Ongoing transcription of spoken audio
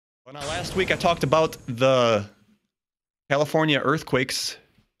Well, now last week I talked about the California earthquakes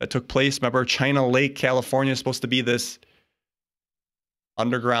that took place. Remember, China Lake, California is supposed to be this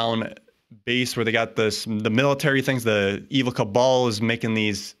underground base where they got the military things. The evil cabal is making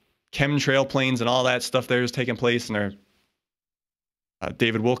these chemtrail planes and all that stuff there is taking place. And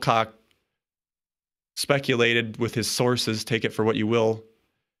David Wilcock speculated with his sources, take it for what you will,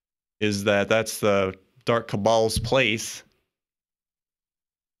 is that that's the dark cabal's place.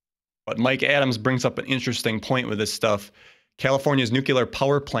 But Mike Adams brings up an interesting point with this stuff. California's nuclear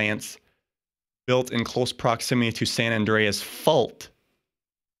power plants built in close proximity to San Andreas fault.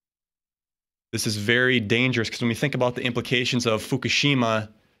 This is very dangerous because when we think about the implications of Fukushima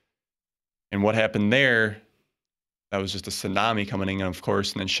and what happened there, that was just a tsunami coming in, of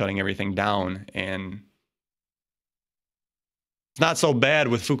course, and then shutting everything down. And it's not so bad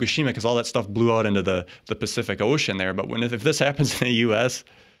with Fukushima because all that stuff blew out into the Pacific Ocean there. But if this happens in the U.S.,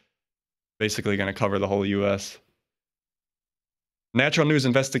 basically going to cover the whole U.S. A natural news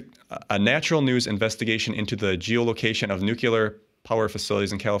investigation into the geolocation of nuclear power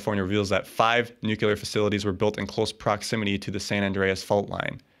facilities in California reveals that 5 nuclear facilities were built in close proximity to the San Andreas fault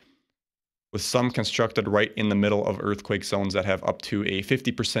line, with some constructed right in the middle of earthquake zones that have up to a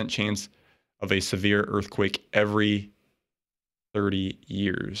 50% chance of a severe earthquake every 30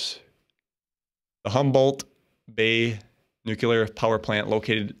 years. The Humboldt Bay nuclear power plant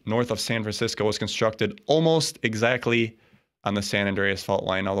located north of San Francisco was constructed almost exactly on the San Andreas fault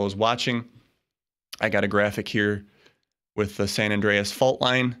line. Now, those watching, I got a graphic here with the San Andreas fault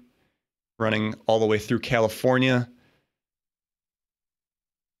line running all the way through California.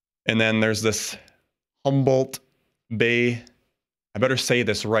 And then there's this Humboldt Bay. I better say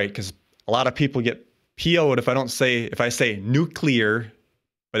this right because a lot of people get PO'd if I say nuclear,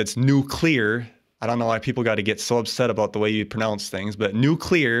 but it's nuclear. I don't know why people got to get so upset about the way you pronounce things, but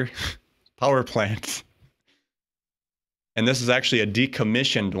nuclear power plants. And this is actually a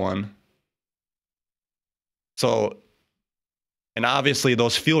decommissioned one. So, and obviously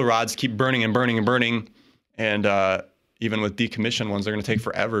those fuel rods keep burning and burning and burning. And even with decommissioned ones, they're going to take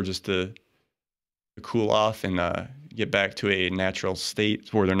forever just to cool off and get back to a natural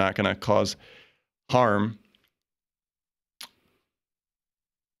state where they're not going to cause harm.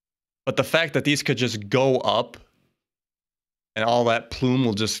 But the fact that these could just go up and all that plume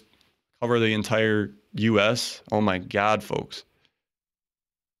will just cover the entire U.S. Oh my God, folks.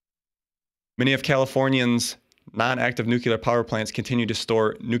 Many of Californians' non-active nuclear power plants continue to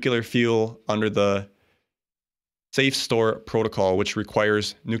store nuclear fuel under the Safe Store Protocol, which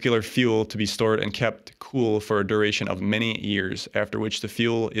requires nuclear fuel to be stored and kept cool for a duration of many years, after which the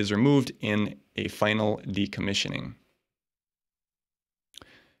fuel is removed in a final decommissioning.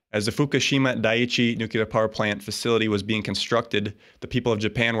 As the Fukushima Daiichi nuclear power plant facility was being constructed, the people of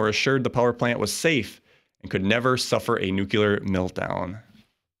Japan were assured the power plant was safe and could never suffer a nuclear meltdown.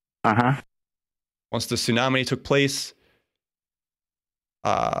 Once the tsunami took place,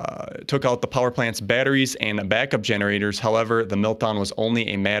 took out the power plant's batteries and backup generators. However, the meltdown was only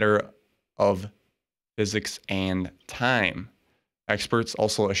a matter of physics and time. Experts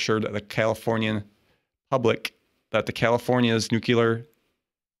also assured the Californian public that the California's nuclear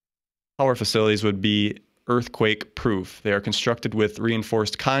power facilities would be earthquake-proof. They are constructed with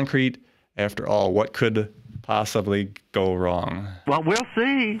reinforced concrete. After all, what could possibly go wrong? Well, we'll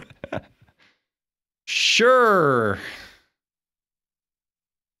see. Sure.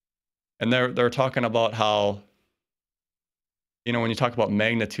 And they're talking about how, you know, when you talk about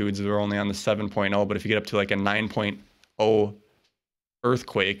magnitudes, they're only on the 7.0, but if you get up to like a 9.0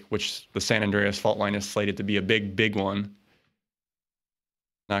 earthquake, which the San Andreas fault line is slated to be a big, big one,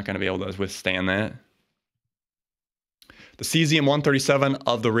 not going to be able to withstand that. The cesium-137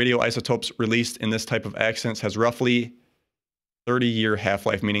 of the radioisotopes released in this type of accidents has roughly 30-year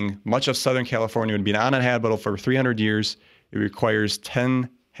half-life, meaning much of Southern California would be uninhabitable for 300 years. It requires 10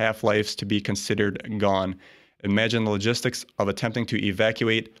 half-lives to be considered gone. Imagine the logistics of attempting to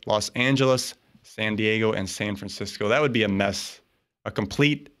evacuate Los Angeles, San Diego, and San Francisco. That would be a mess, a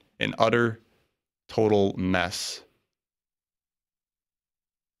complete and utter total mess.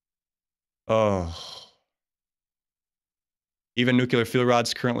 Oh. Even nuclear fuel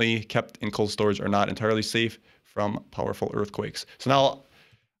rods currently kept in cold storage are not entirely safe from powerful earthquakes. So now,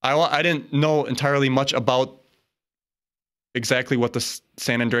 I didn't know entirely much about exactly what the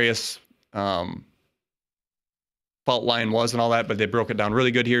San Andreas fault line was and all that, but they broke it down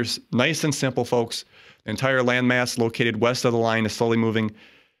really good here. Nice and simple, folks. The entire landmass located west of the line is slowly moving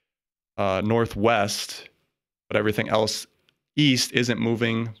northwest, but everything else east isn't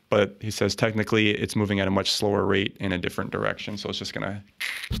moving, but he says technically it's moving at a much slower rate in a different direction. So it's just going to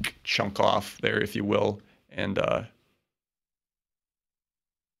chunk off there, if you will, and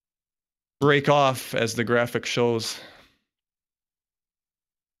break off as the graphic shows.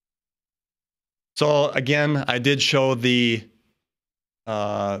 So again, I did show the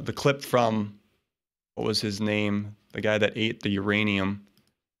clip from, what was his name? The guy that ate the uranium.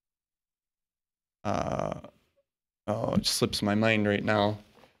 Oh, it slips my mind right now.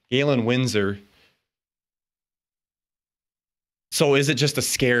 Galen Windsor. So is it just a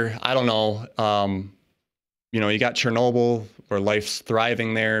scare? I don't know. You know, you got Chernobyl where life's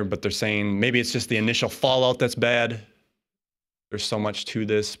thriving there, but they're saying maybe it's just the initial fallout that's bad. There's so much to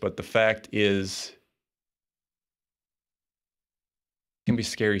this, but the fact is, it can be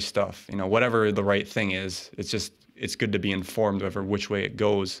scary stuff. You know, whatever the right thing is, it's good to be informed of which way it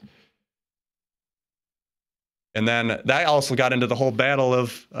goes. And then that also got into the whole battle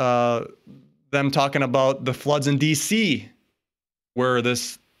of them talking about the floods in D.C., where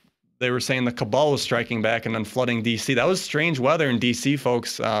they were saying the cabal was striking back and then flooding D.C. That was strange weather in D.C.,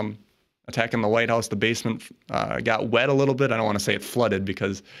 folks. Attacking the White House, the basement got wet a little bit. I don't want to say it flooded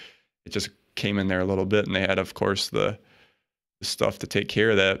because it just came in there a little bit, and they had, of course, the stuff to take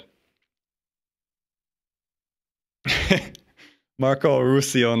care of that. Marco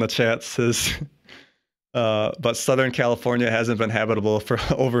Ruscio in the chat says, but Southern California hasn't been habitable for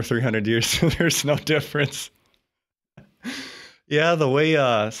over 300 years, so there's no difference. Yeah, the way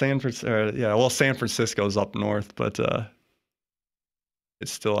San Francisco's up north, but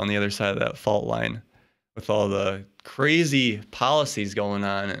it's still on the other side of that fault line with all the crazy policies going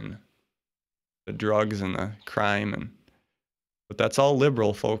on and the drugs and the crime, but that's all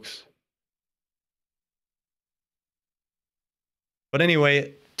liberal, folks. But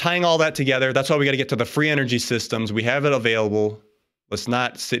anyway, tying all that together, that's why we got to get to the free energy systems. We have it available. Let's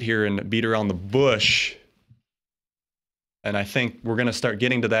not sit here and beat around the bush. And I think we're going to start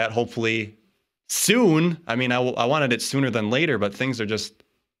getting to that hopefully soon. I mean, I wanted it sooner than later, but things are just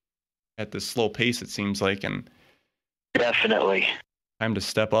at this slow pace, it seems like. And definitely time to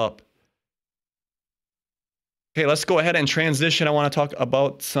step up. Okay, let's go ahead and transition. I want to talk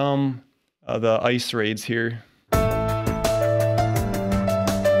about some of the ICE raids here.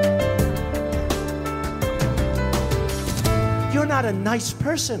 You're not a nice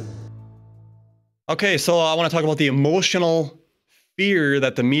person. Okay, so I want to talk about the emotional fear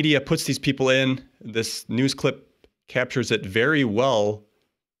that the media puts these people in. This news clip captures it very well.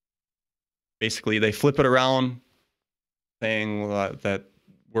 Basically, they flip it around saying that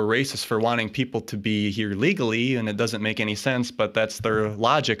we're racist for wanting people to be here legally, and it doesn't make any sense, but that's their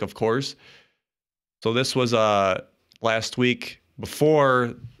logic, of course. So this was last week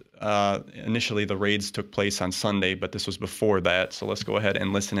before initially the raids took place on Sunday, but this was before that. So let's go ahead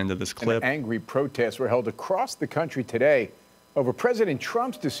and listen into this clip. Angry protests were held across the country today over President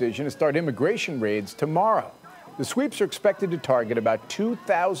Trump's decision to start immigration raids tomorrow. The sweeps are expected to target about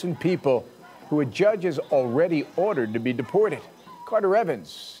 2,000 people who a judge has already ordered to be deported. Carter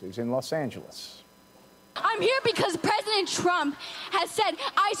Evans is in Los Angeles. I'm here because President Trump has said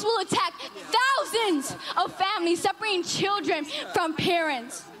ICE will attack thousands of families separating children from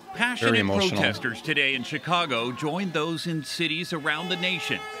parents. Passionate protesters today in Chicago joined those in cities around the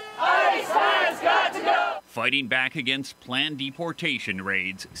nation. ICE has got to go! Fighting back against planned deportation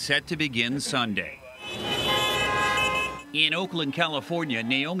raids set to begin Sunday. In Oakland, California,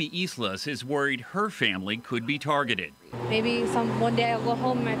 Naomi Islas is worried her family could be targeted. Maybe one day I'll go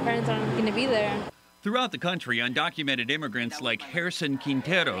home and my parents aren't going to be there. Throughout the country, undocumented immigrants like Gerson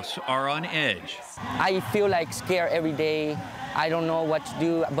Quinteros are on edge. I feel like scared every day. I don't know what to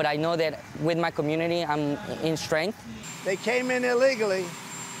do, but I know that with my community, I'm in strength. They came in illegally.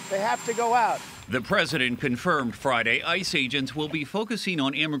 They have to go out. The president confirmed Friday ICE agents will be focusing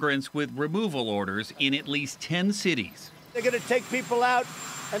on immigrants with removal orders in at least 10 cities. They're going to take people out,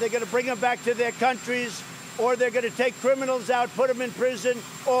 and they're going to bring them back to their countries, or they're going to take criminals out, put them in prison,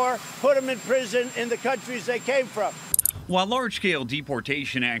 or put them in prison in the countries they came from. While large-scale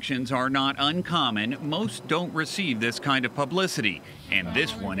deportation actions are not uncommon, most don't receive this kind of publicity. And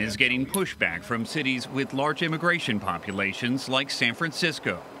this one is getting pushback from cities with large immigration populations like San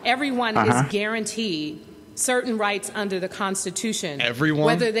Francisco. Everyone is guaranteed certain rights under the Constitution. Everyone?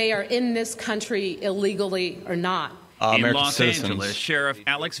 Whether they are in this country illegally or not. In Los Angeles, Sheriff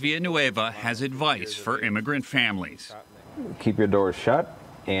Alex Villanueva has advice for immigrant families. Keep your doors shut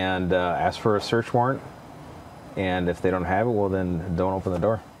and ask for a search warrant. And if they don't have it, well, then don't open the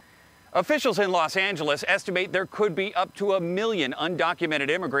door. Officials in Los Angeles estimate there could be up to 1 million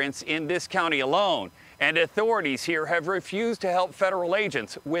undocumented immigrants in this county alone. And authorities here have refused to help federal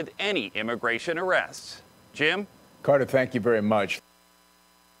agents with any immigration arrests. Jim? Carter, thank you very much.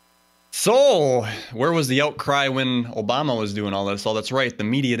 So, where was the outcry when Obama was doing all this? Oh, that's right. The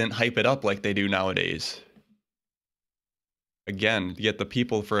media didn't hype it up like they do nowadays. Again, you get the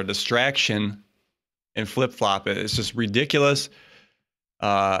people for a distraction and flip-flop it. It's just ridiculous.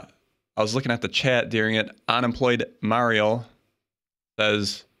 I was looking at the chat during it. Unemployed Mario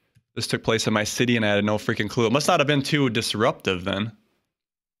says, this took place in my city and I had no freaking clue. It must not have been too disruptive then.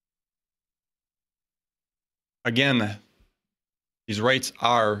 Again, these rights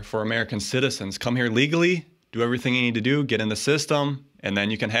are for American citizens. Come here legally, do everything you need to do, get in the system, and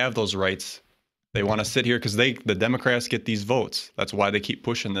then you can have those rights. They want to sit here because the Democrats get these votes. That's why they keep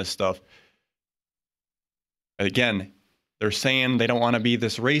pushing this stuff. Again, they're saying they don't want to be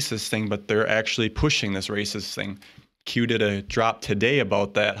this racist thing, but they're actually pushing this racist thing. Q did a drop today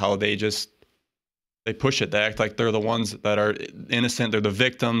about that, how they push it. They act like they're the ones that are innocent. They're the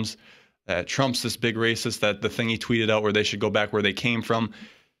victims. That Trump's this big racist, that the thing he tweeted out where they should go back where they came from.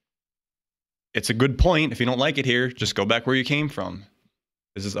 It's a good point. If you don't like it here, just go back where you came from.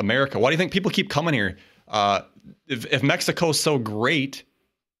 This is America. Why do you think people keep coming here? If Mexico's so great,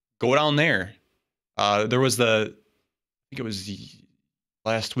 go down there. There was I think it was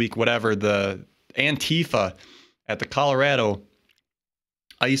last week, whatever, the Antifa at the Colorado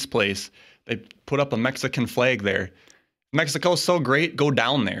ice place. They put up a Mexican flag there. Mexico's so great, go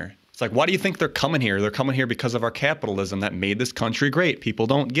down there. It's like, why do you think they're coming here? They're coming here because of our capitalism that made this country great. People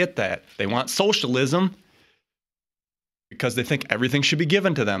don't get that. They want socialism because they think everything should be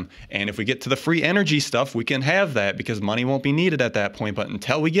given to them. And if we get to the free energy stuff, we can have that because money won't be needed at that point. But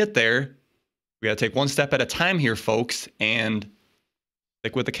until we get there, we got to take one step at a time here, folks, and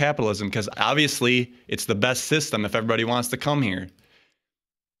stick with the capitalism because obviously it's the best system if everybody wants to come here.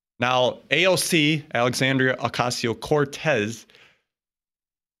 Now, AOC, Alexandria Ocasio-Cortez,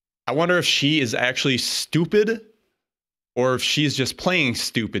 I wonder if she is actually stupid or if she's just playing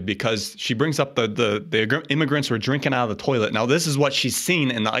stupid because she brings up the immigrants were drinking out of the toilet. Now, this is what she's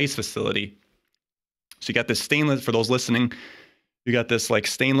seen in the ICE facility. So you got this stainless, for those listening, you got this like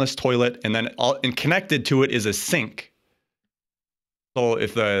stainless toilet and then and connected to it is a sink. So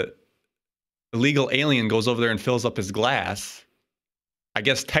if the illegal alien goes over there and fills up his glass, I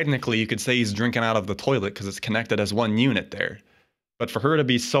guess technically you could say he's drinking out of the toilet because it's connected as one unit there. But for her to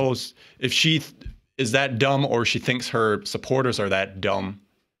be so, if she is that dumb or she thinks her supporters are that dumb,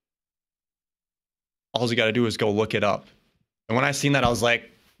 all you got to do is go look it up. And when I seen that, I was like,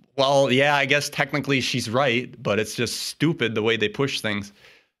 well, yeah, I guess technically she's right, but it's just stupid the way they push things.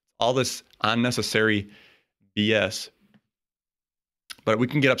 All this unnecessary BS. But we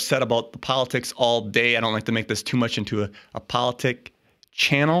can get upset about the politics all day. I don't like to make this too much into a politic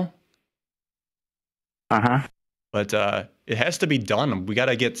channel. But it has to be done. We got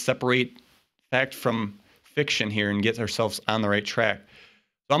to separate fact from fiction here and get ourselves on the right track.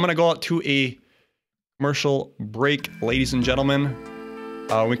 So I'm going to go out to a commercial break, ladies and gentlemen.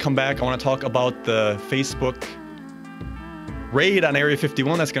 When we come back, I want to talk about the Facebook raid on Area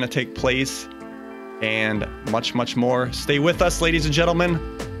 51 that's going to take place and much, much more. Stay with us, ladies and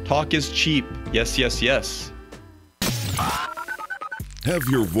gentlemen. Talk is cheap. Yes, yes, yes. Have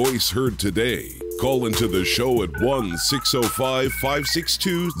your voice heard today. Call into the show at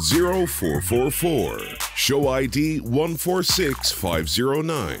 1-605-562-0444. Show ID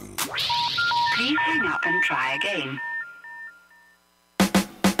 146509. Please hang up and try again.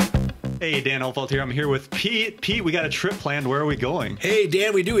 Hey, Dan Hohlfeld here. I'm here with Pete. Pete, we got a trip planned. Where are we going? Hey,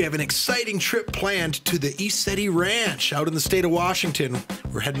 Dan, we do. We have an exciting trip planned to the East City Ranch out in the state of Washington.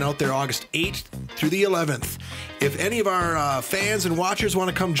 We're heading out there August 8th through the 11th. If any of our fans and watchers want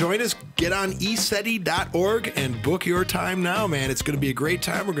to come join us, get on eastcity.org and book your time now, man. It's going to be a great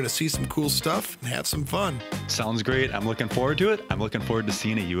time. We're going to see some cool stuff and have some fun. Sounds great. I'm looking forward to it. I'm looking forward to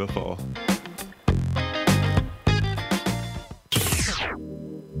seeing a UFO.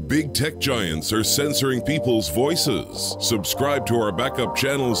 Big tech giants are censoring people's voices. Subscribe to our backup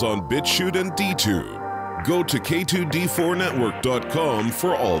channels on BitChute and DTube. Go to K2D4Network.com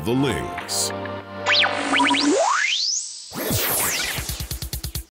for all the links.